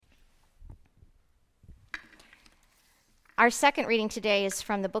Our second reading today is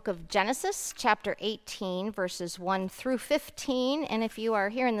from the book of Genesis, chapter 18, verses 1 through 15. And if you are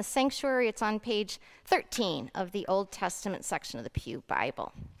here in the sanctuary, it's on page 13 of the Old Testament section of the Pew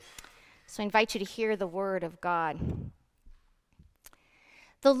Bible. So I invite you to hear the word of God.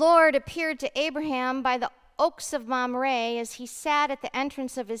 The Lord appeared to Abraham by the oaks of Mamre as he sat at the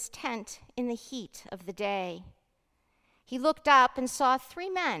entrance of his tent in the heat of the day. He looked up and saw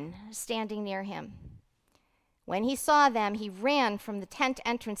 3 men standing near him. When he saw them, he ran from the tent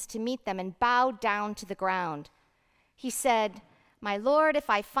entrance to meet them and bowed down to the ground. He said, "My Lord, if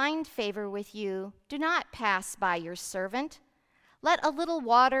I find favor with you, do not pass by your servant. Let a little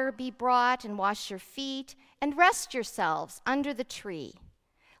water be brought and wash your feet and rest yourselves under the tree.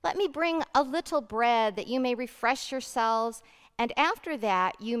 Let me bring a little bread that you may refresh yourselves, and after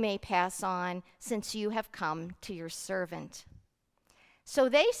that you may pass on, since you have come to your servant." So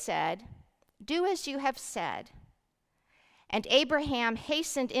they said, "Do as you have said." And Abraham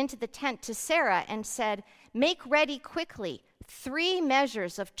hastened into the tent to Sarah and said, "Make ready quickly 3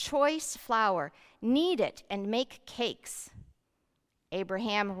 measures of choice flour, knead it and make cakes."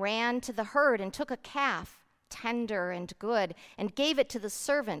 Abraham ran to the herd and took a calf, tender and good, and gave it to the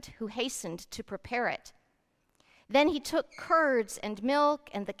servant who hastened to prepare it. Then he took curds and milk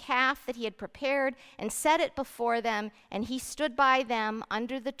and the calf that he had prepared and set it before them, and he stood by them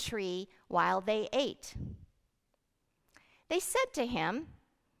under the tree while they ate. They said to him,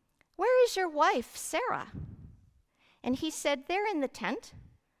 "Where is your wife, Sarah?" And he said, "There in the tent."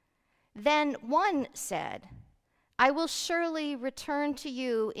 Then one said, "I will surely return to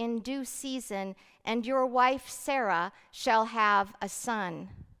you in due season, and your wife Sarah shall have a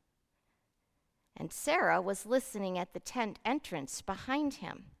son." And Sarah was listening at the tent entrance behind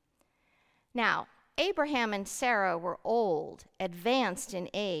him. Now, Abraham and Sarah were old, advanced in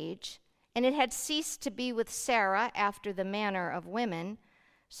age, and it had ceased to be with Sarah after the manner of women.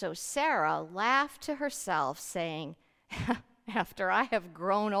 So Sarah laughed to herself, saying, "After I have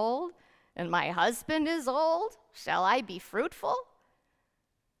grown old, and my husband is old, shall I be fruitful?"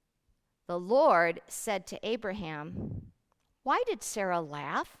 The Lord said to Abraham, "Why did Sarah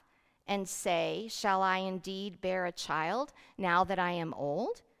laugh and say, 'Shall I indeed bear a child now that I am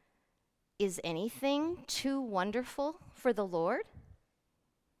old?' Is anything too wonderful for the Lord?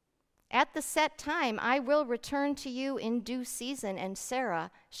 At the set time I will return to you in due season, and Sarah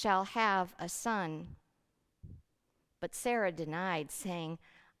shall have a son." But Sarah denied, saying,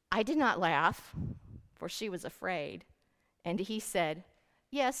 "I did not laugh," for she was afraid. And he said,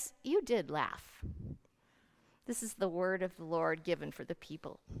 "Yes, you did laugh." This is the word of the Lord given for the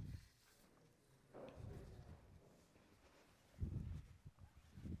people.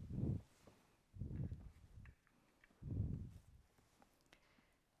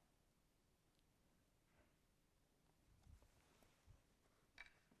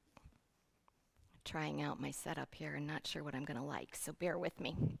 Trying out my setup here and not sure what I'm going to like, so bear with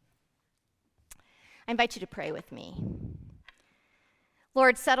me. I invite you to pray with me.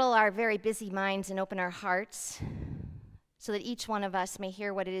 Lord, settle our very busy minds and open our hearts so that each one of us may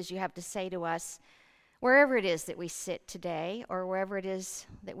hear what it is you have to say to us wherever it is that we sit today, or wherever it is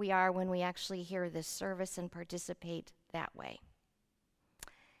that we are when we actually hear this service and participate that way.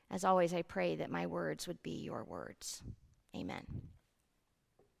 As always, I pray that my words would be your words. Amen.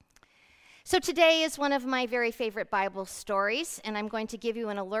 So today is one of my very favorite Bible stories, and I'm going to give you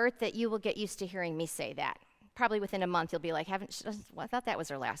an alert that you will get used to hearing me say that. Probably within a month, you'll be like, I thought that was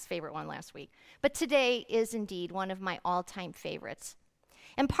our favorite one last week. But today is indeed one of my all-time favorites.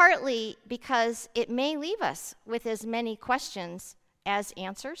 And partly because it may leave us with as many questions as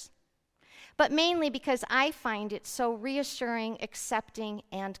answers, but mainly because I find it so reassuring, accepting,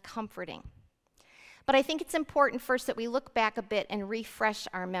 and comforting. But I think it's important first that we look back a bit and refresh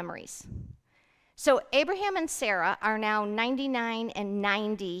our memories. So Abraham and Sarah are now 99 and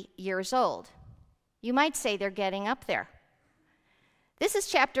 90 years old. You might say they're getting up there. This is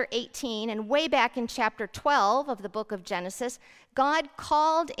chapter 18, and way back in chapter 12 of the book of Genesis, God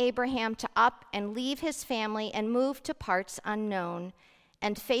called Abraham to up and leave his family and move to parts unknown,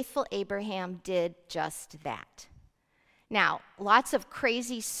 and faithful Abraham did just that. Now, lots of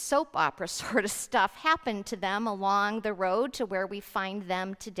crazy soap opera sort of stuff happened to them along the road to where we find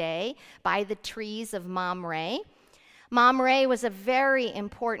them today, by the trees of Mamre. Mamre was a very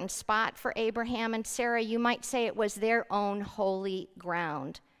important spot for Abraham and Sarah. You might say it was their own holy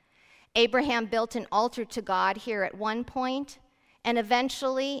ground. Abraham built an altar to God here at one point, and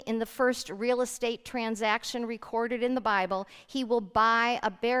eventually, in the first real estate transaction recorded in the Bible, he will buy a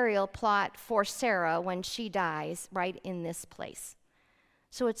burial plot for Sarah when she dies right in this place.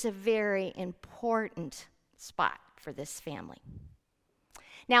 So it's a very important spot for this family.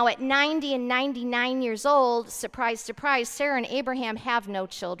 Now, at 90 and 99 years old, surprise, surprise, Sarah and Abraham have no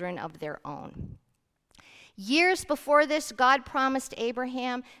children of their own. Years before this, God promised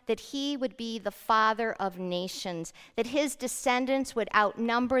Abraham that he would be the father of nations, that his descendants would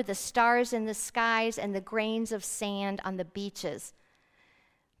outnumber the stars in the skies and the grains of sand on the beaches.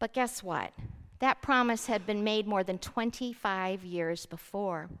 But guess what? That promise had been made more than 25 years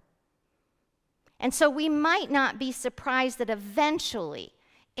before. And so we might not be surprised that eventually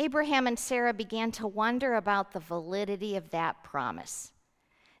Abraham and Sarah began to wonder about the validity of that promise.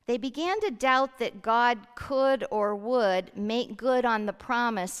 They began to doubt that God could or would make good on the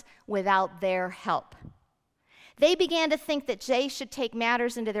promise without their help. They began to think that they should take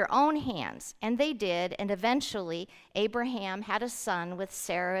matters into their own hands, and they did, and eventually Abraham had a son with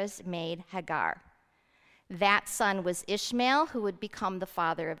Sarah's maid Hagar. That son was Ishmael, who would become the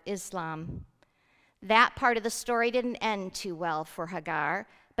father of Islam. That part of the story didn't end too well for Hagar,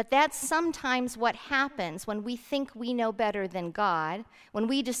 but that's sometimes what happens when we think we know better than God, when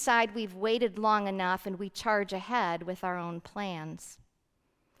we decide we've waited long enough and we charge ahead with our own plans.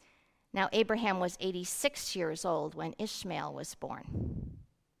 Now, Abraham was 86 years old when Ishmael was born.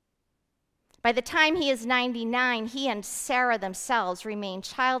 By the time he is 99, he and Sarah themselves remain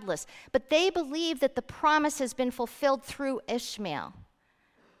childless, but they believe that the promise has been fulfilled through Ishmael.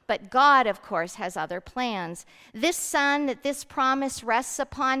 But God, of course, has other plans. This son that this promise rests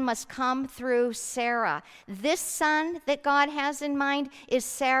upon must come through Sarah. This son that God has in mind is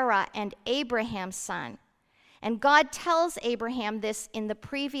Sarah and Abraham's son. And God tells Abraham this in the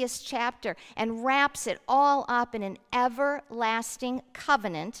previous chapter and wraps it all up in an everlasting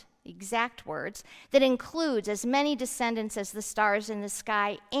covenant, exact words, that includes as many descendants as the stars in the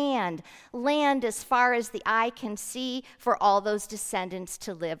sky and land as far as the eye can see for all those descendants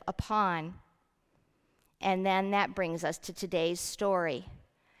to live upon. And then that brings us to today's story,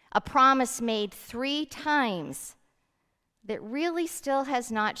 a promise made 3 times that really still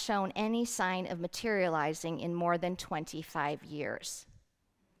has not shown any sign of materializing in more than 25 years.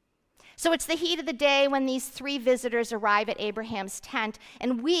 So it's the heat of the day when these 3 visitors arrive at Abraham's tent,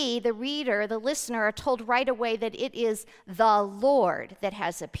 and we, the reader, the listener, are told right away that it is the Lord that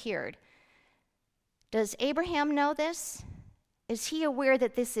has appeared. Does Abraham know this? Is he aware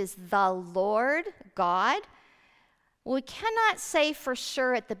that this is the Lord, God? Well, we cannot say for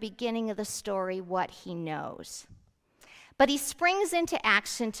sure at the beginning of the story what he knows. But he springs into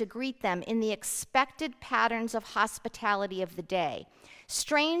action to greet them in the expected patterns of hospitality of the day.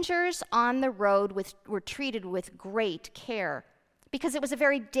 Strangers on the road were treated with great care because it was a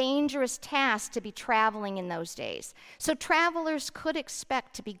very dangerous task to be traveling in those days. So travelers could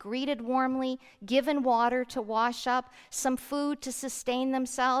expect to be greeted warmly, given water to wash up, some food to sustain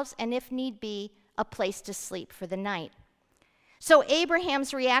themselves, and if need be, a place to sleep for the night. So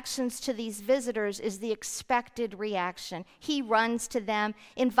Abraham's reactions to these visitors is the expected reaction. He runs to them,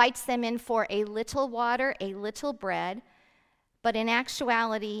 invites them in for a little water, a little bread, but in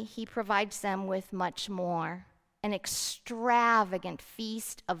actuality, he provides them with much more, an extravagant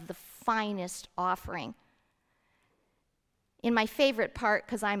feast of the finest offering. In my favorite part,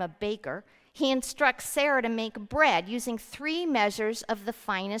 because I'm a baker, he instructs Sarah to make bread using 3 measures of the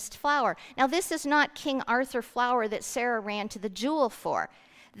finest flour. Now, this is not King Arthur flour that Sarah ran to the jewel for.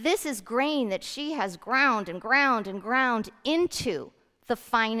 This is grain that she has ground and ground and ground into the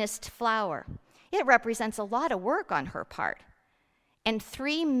finest flour. It represents a lot of work on her part. And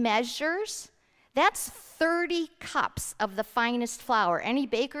 3 measures, that's 30 cups of the finest flour. Any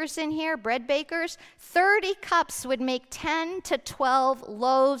bakers in here, bread bakers? 30 cups would make 10 to 12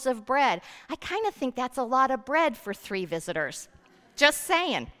 loaves of bread. I kind of think that's a lot of bread for 3 visitors. Just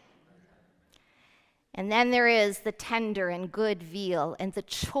saying. And then there is the tender and good veal and the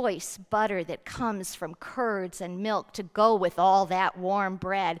choice butter that comes from curds and milk to go with all that warm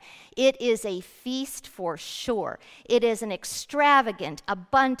bread. It is a feast for sure. It is an extravagant,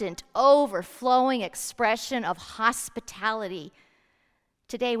 abundant, overflowing expression of hospitality.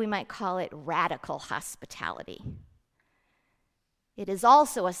 Today we might call it radical hospitality. It is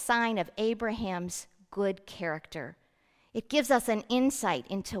also a sign of Abraham's good character. It gives us an insight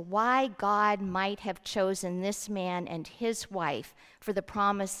into why God might have chosen this man and his wife for the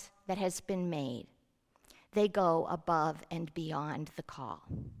promise that has been made. They go above and beyond the call.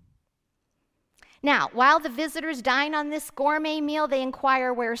 Now, while the visitors dine on this gourmet meal, they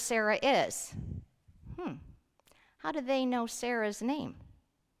inquire where Sarah is. How do they know Sarah's name?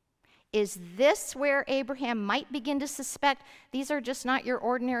 Is this where Abraham might begin to suspect these are just not your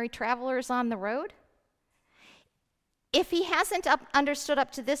ordinary travelers on the road? If he hasn't understood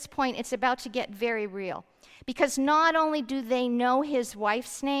up to this point, it's about to get very real. Because not only do they know his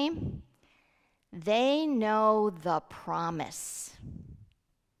wife's name, they know the promise.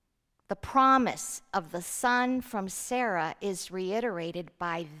 The promise of the son from Sarah is reiterated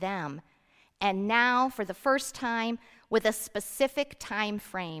by them. And now, for the first time, with a specific time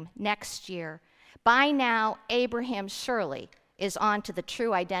frame, next year. By now, Abraham surely is on to the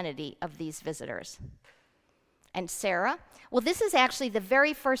true identity of these visitors. And Sarah? Well, this is actually the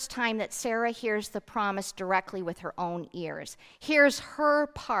very first time that Sarah hears the promise directly with her own ears, hears her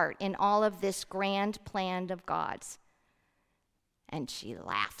part in all of this grand plan of God's. And she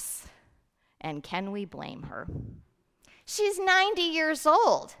laughs. And can we blame her? She's 90 years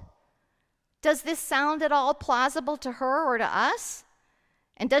old. Does this sound at all plausible to her or to us?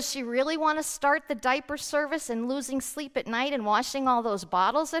 And does she really want to start the diaper service and losing sleep at night and washing all those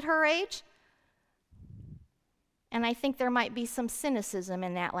bottles at her age? And I think there might be some cynicism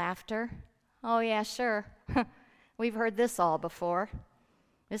in that laughter. Oh, yeah, sure. We've heard this all before.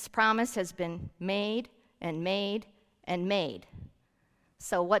 This promise has been made and made and made.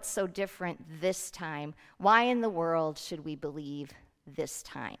 So what's so different this time? Why in the world should we believe this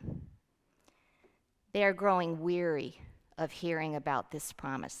time? They are growing weary of hearing about this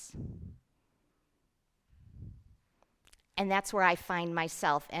promise. And that's where I find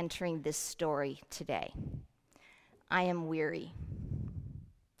myself entering this story today. I am weary.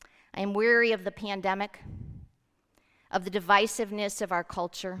 I am weary of the pandemic, of the divisiveness of our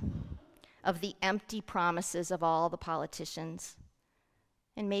culture, of the empty promises of all the politicians.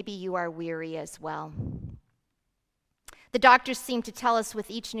 And maybe you are weary as well. The doctors seem to tell us with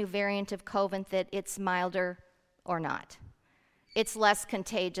each new variant of COVID that it's milder or not. It's less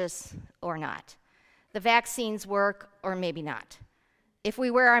contagious or not. The vaccines work or maybe not. If we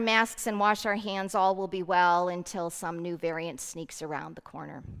wear our masks and wash our hands, all will be well until some new variant sneaks around the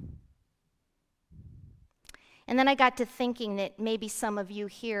corner. And then I got to thinking that maybe some of you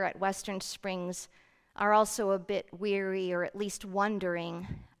here at Western Springs are also a bit weary or at least wondering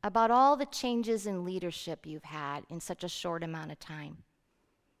about all the changes in leadership you've had in such a short amount of time.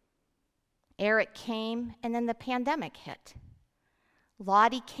 Eric came, and then the pandemic hit.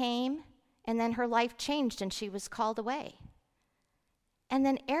 Lottie came, and then her life changed, and she was called away. And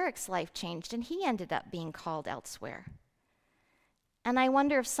then Eric's life changed, and he ended up being called elsewhere. And I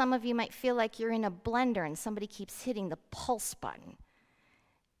wonder if some of you might feel like you're in a blender and somebody keeps hitting the pulse button.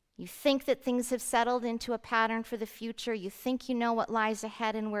 You think that things have settled into a pattern for the future. You think you know what lies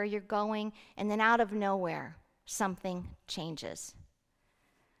ahead and where you're going, and then out of nowhere, something changes.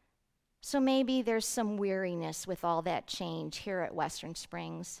 So maybe there's some weariness with all that change here at Western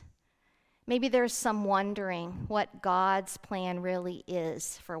Springs. Maybe there's some wondering what God's plan really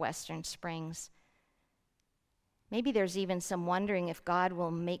is for Western Springs. Maybe there's even some wondering if God will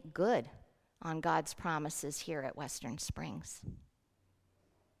make good on God's promises here at Western Springs.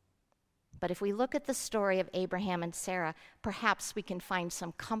 But if we look at the story of Abraham and Sarah, perhaps we can find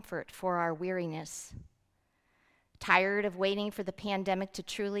some comfort for our weariness. Tired of waiting for the pandemic to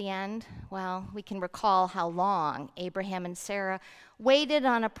truly end? Well, we can recall how long Abraham and Sarah waited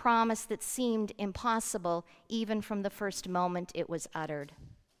on a promise that seemed impossible even from the first moment it was uttered.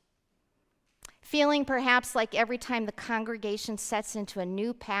 Feeling perhaps like every time the congregation sets into a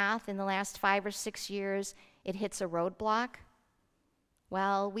new path in the last 5 or 6 years, it hits a roadblock?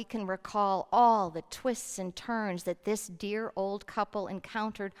 Well, we can recall all the twists and turns that this dear old couple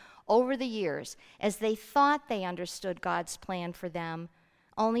encountered over the years as they thought they understood God's plan for them,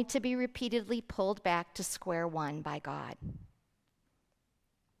 only to be repeatedly pulled back to square one by God.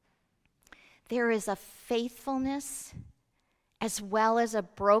 There is a faithfulness as well as a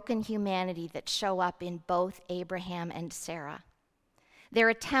broken humanity that show up in both Abraham and Sarah. Their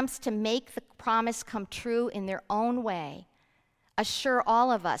attempts to make the promise come true in their own way assure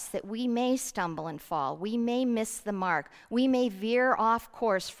all of us that we may stumble and fall, we may miss the mark, we may veer off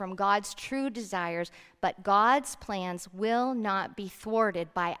course from God's true desires, but God's plans will not be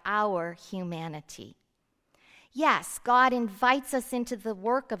thwarted by our humanity. Yes, God invites us into the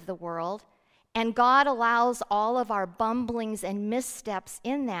work of the world, and God allows all of our bumblings and missteps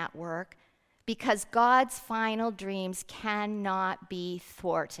in that work because God's final dreams cannot be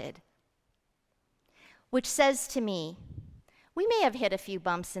thwarted. Which says to me, we may have hit a few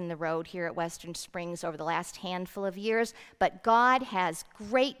bumps in the road here at Western Springs over the last handful of years, but God has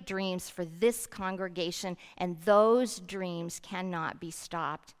great dreams for this congregation, and those dreams cannot be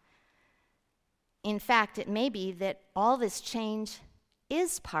stopped. In fact, it may be that all this change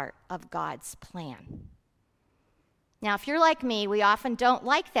is part of God's plan. Now, if you're like me, we often don't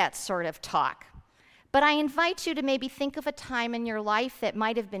like that sort of talk. But I invite you to maybe think of a time in your life that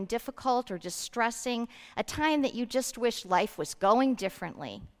might have been difficult or distressing, a time that you just wish life was going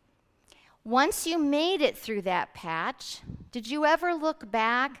differently. Once you made it through that patch, did you ever look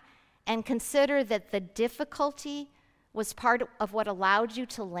back and consider that the difficulty was part of what allowed you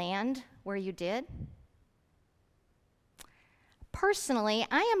to land where you did? Personally,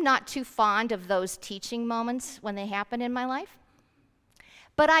 I am not too fond of those teaching moments when they happen in my life.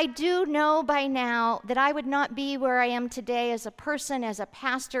 But I do know by now that I would not be where I am today as a person, as a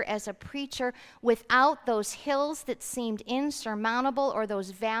pastor, as a preacher, without those hills that seemed insurmountable or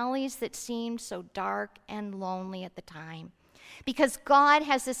those valleys that seemed so dark and lonely at the time. Because God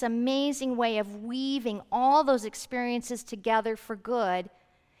has this amazing way of weaving all those experiences together for good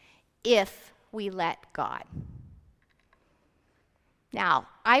if we let God. Now,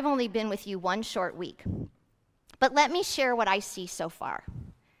 I've only been with you one short week, but let me share what I see so far.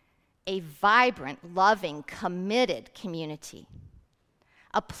 A vibrant, loving, committed community.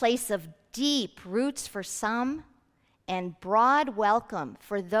 A place of deep roots for some and broad welcome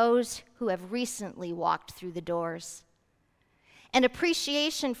for those who have recently walked through the doors. An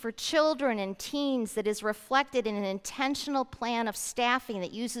appreciation for children and teens that is reflected in an intentional plan of staffing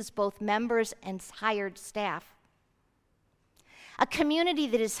that uses both members and hired staff. A community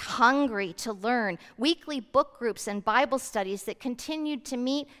that is hungry to learn, weekly book groups and Bible studies that continued to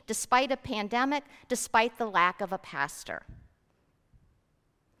meet despite a pandemic, despite the lack of a pastor.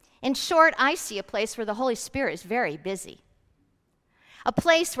 In short, I see a place where the Holy Spirit is very busy. A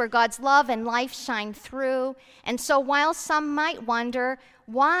place where God's love and life shine through. And so while some might wonder,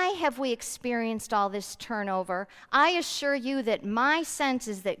 why have we experienced all this turnover? I assure you that my sense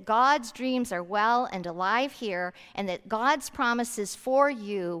is that God's dreams are well and alive here, and that God's promises for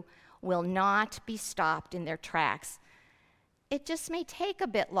you will not be stopped in their tracks. It just may take a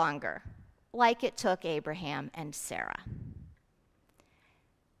bit longer, like it took Abraham and Sarah.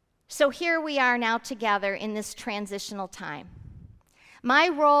 So here we are now together in this transitional time. My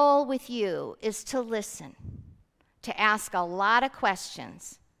role with you is to listen, to ask a lot of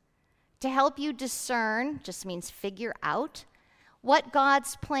questions, to help you discern, just means figure out, what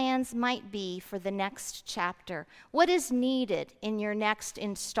God's plans might be for the next chapter, what is needed in your next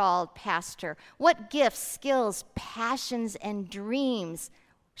installed pastor, what gifts, skills, passions, and dreams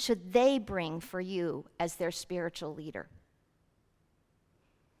should they bring for you as their spiritual leader.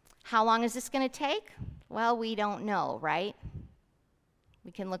 How long is this going to take? Well, we don't know, right? We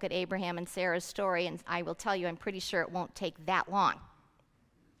can look at Abraham and Sarah's story, and I will tell you, I'm pretty sure it won't take that long.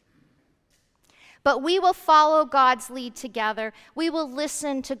 But we will follow God's lead together. We will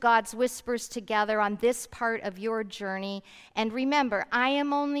listen to God's whispers together on this part of your journey. And remember, I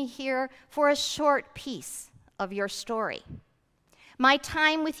am only here for a short piece of your story. My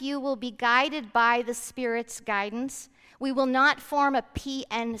time with you will be guided by the Spirit's guidance. We will not form a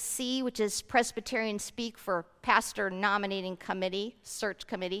PNC, which is Presbyterian speak for Pastor Nominating Committee, Search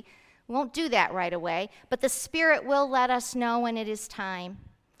Committee. We won't do that right away, but the Spirit will let us know when it is time.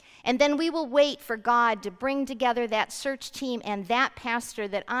 And then we will wait for God to bring together that search team and that pastor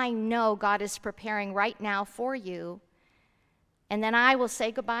that I know God is preparing right now for you. And then I will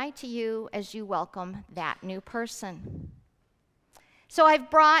say goodbye to you as you welcome that new person. So I've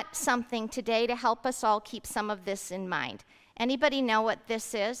brought something today to help us all keep some of this in mind. Anybody know what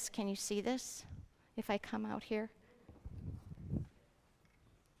this is? Can you see this if I come out here?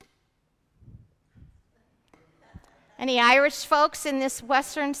 Any Irish folks in this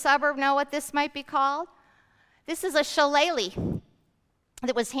western suburb know what this might be called? This is a shillelagh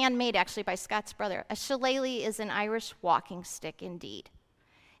that was handmade actually by Scott's brother. A shillelagh is an Irish walking stick indeed.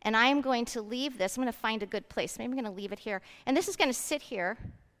 And I am going to leave this. I'm going to find a good place. Maybe I'm going to leave it here. And this is going to sit here.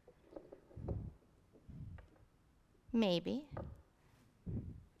 Maybe.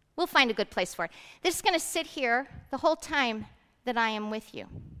 We'll find a good place for it. This is going to sit here the whole time that I am with you.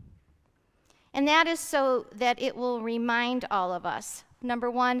 And that is so that it will remind all of us, number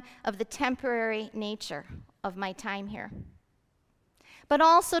one, of the temporary nature of my time here. But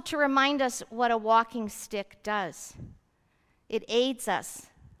also to remind us what a walking stick does. It aids us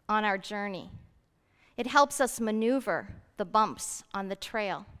on our journey. It helps us maneuver the bumps on the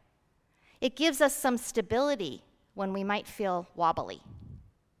trail. It gives us some stability when we might feel wobbly.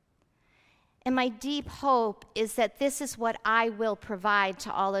 And my deep hope is that this is what I will provide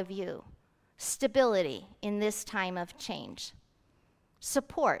to all of you. Stability in this time of change.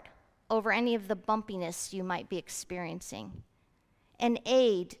 Support over any of the bumpiness you might be experiencing. An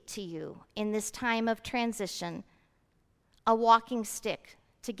aid to you in this time of transition. A walking stick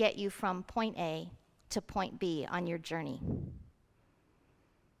to get you from point A to point B on your journey.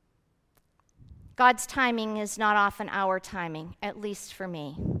 God's timing is not often our timing, at least for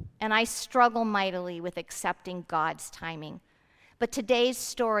me, and I struggle mightily with accepting God's timing. But today's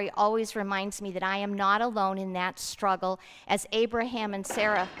story always reminds me that I am not alone in that struggle, as Abraham and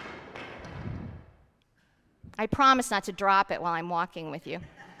Sarah. I promise not to drop it while I'm walking with you.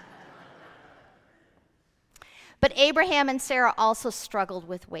 But Abraham and Sarah also struggled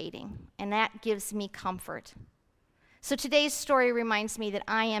with waiting, and that gives me comfort. So today's story reminds me that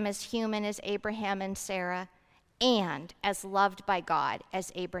I am as human as Abraham and Sarah, and as loved by God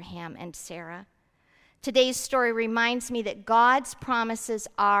as Abraham and Sarah. Today's story reminds me that God's promises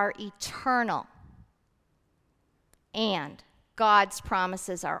are eternal, and God's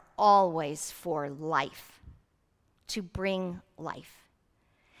promises are always for life, to bring life.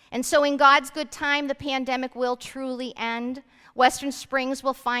 And so in God's good time, the pandemic will truly end. Western Springs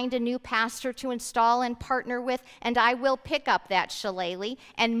will find a new pastor to install and partner with, and I will pick up that shillelagh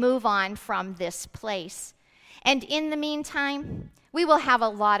and move on from this place. And in the meantime, we will have a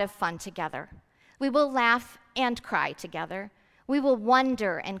lot of fun together. We will laugh and cry together. We will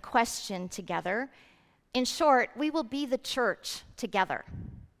wonder and question together. In short, we will be the church together.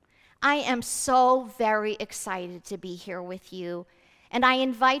 I am so very excited to be here with you. And I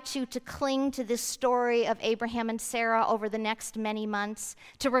invite you to cling to this story of Abraham and Sarah over the next many months,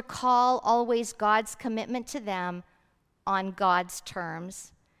 to recall always God's commitment to them on God's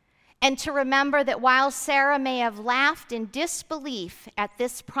terms, and to remember that while Sarah may have laughed in disbelief at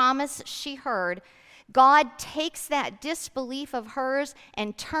this promise she heard, God takes that disbelief of hers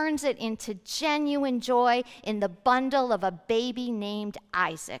and turns it into genuine joy in the bundle of a baby named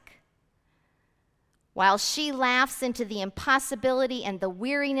Isaac. While she laughs into the impossibility and the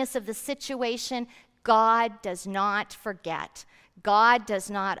weariness of the situation, God does not forget. God does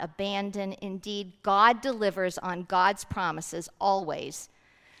not abandon. Indeed, God delivers on God's promises always,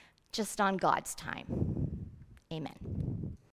 just on God's time. Amen.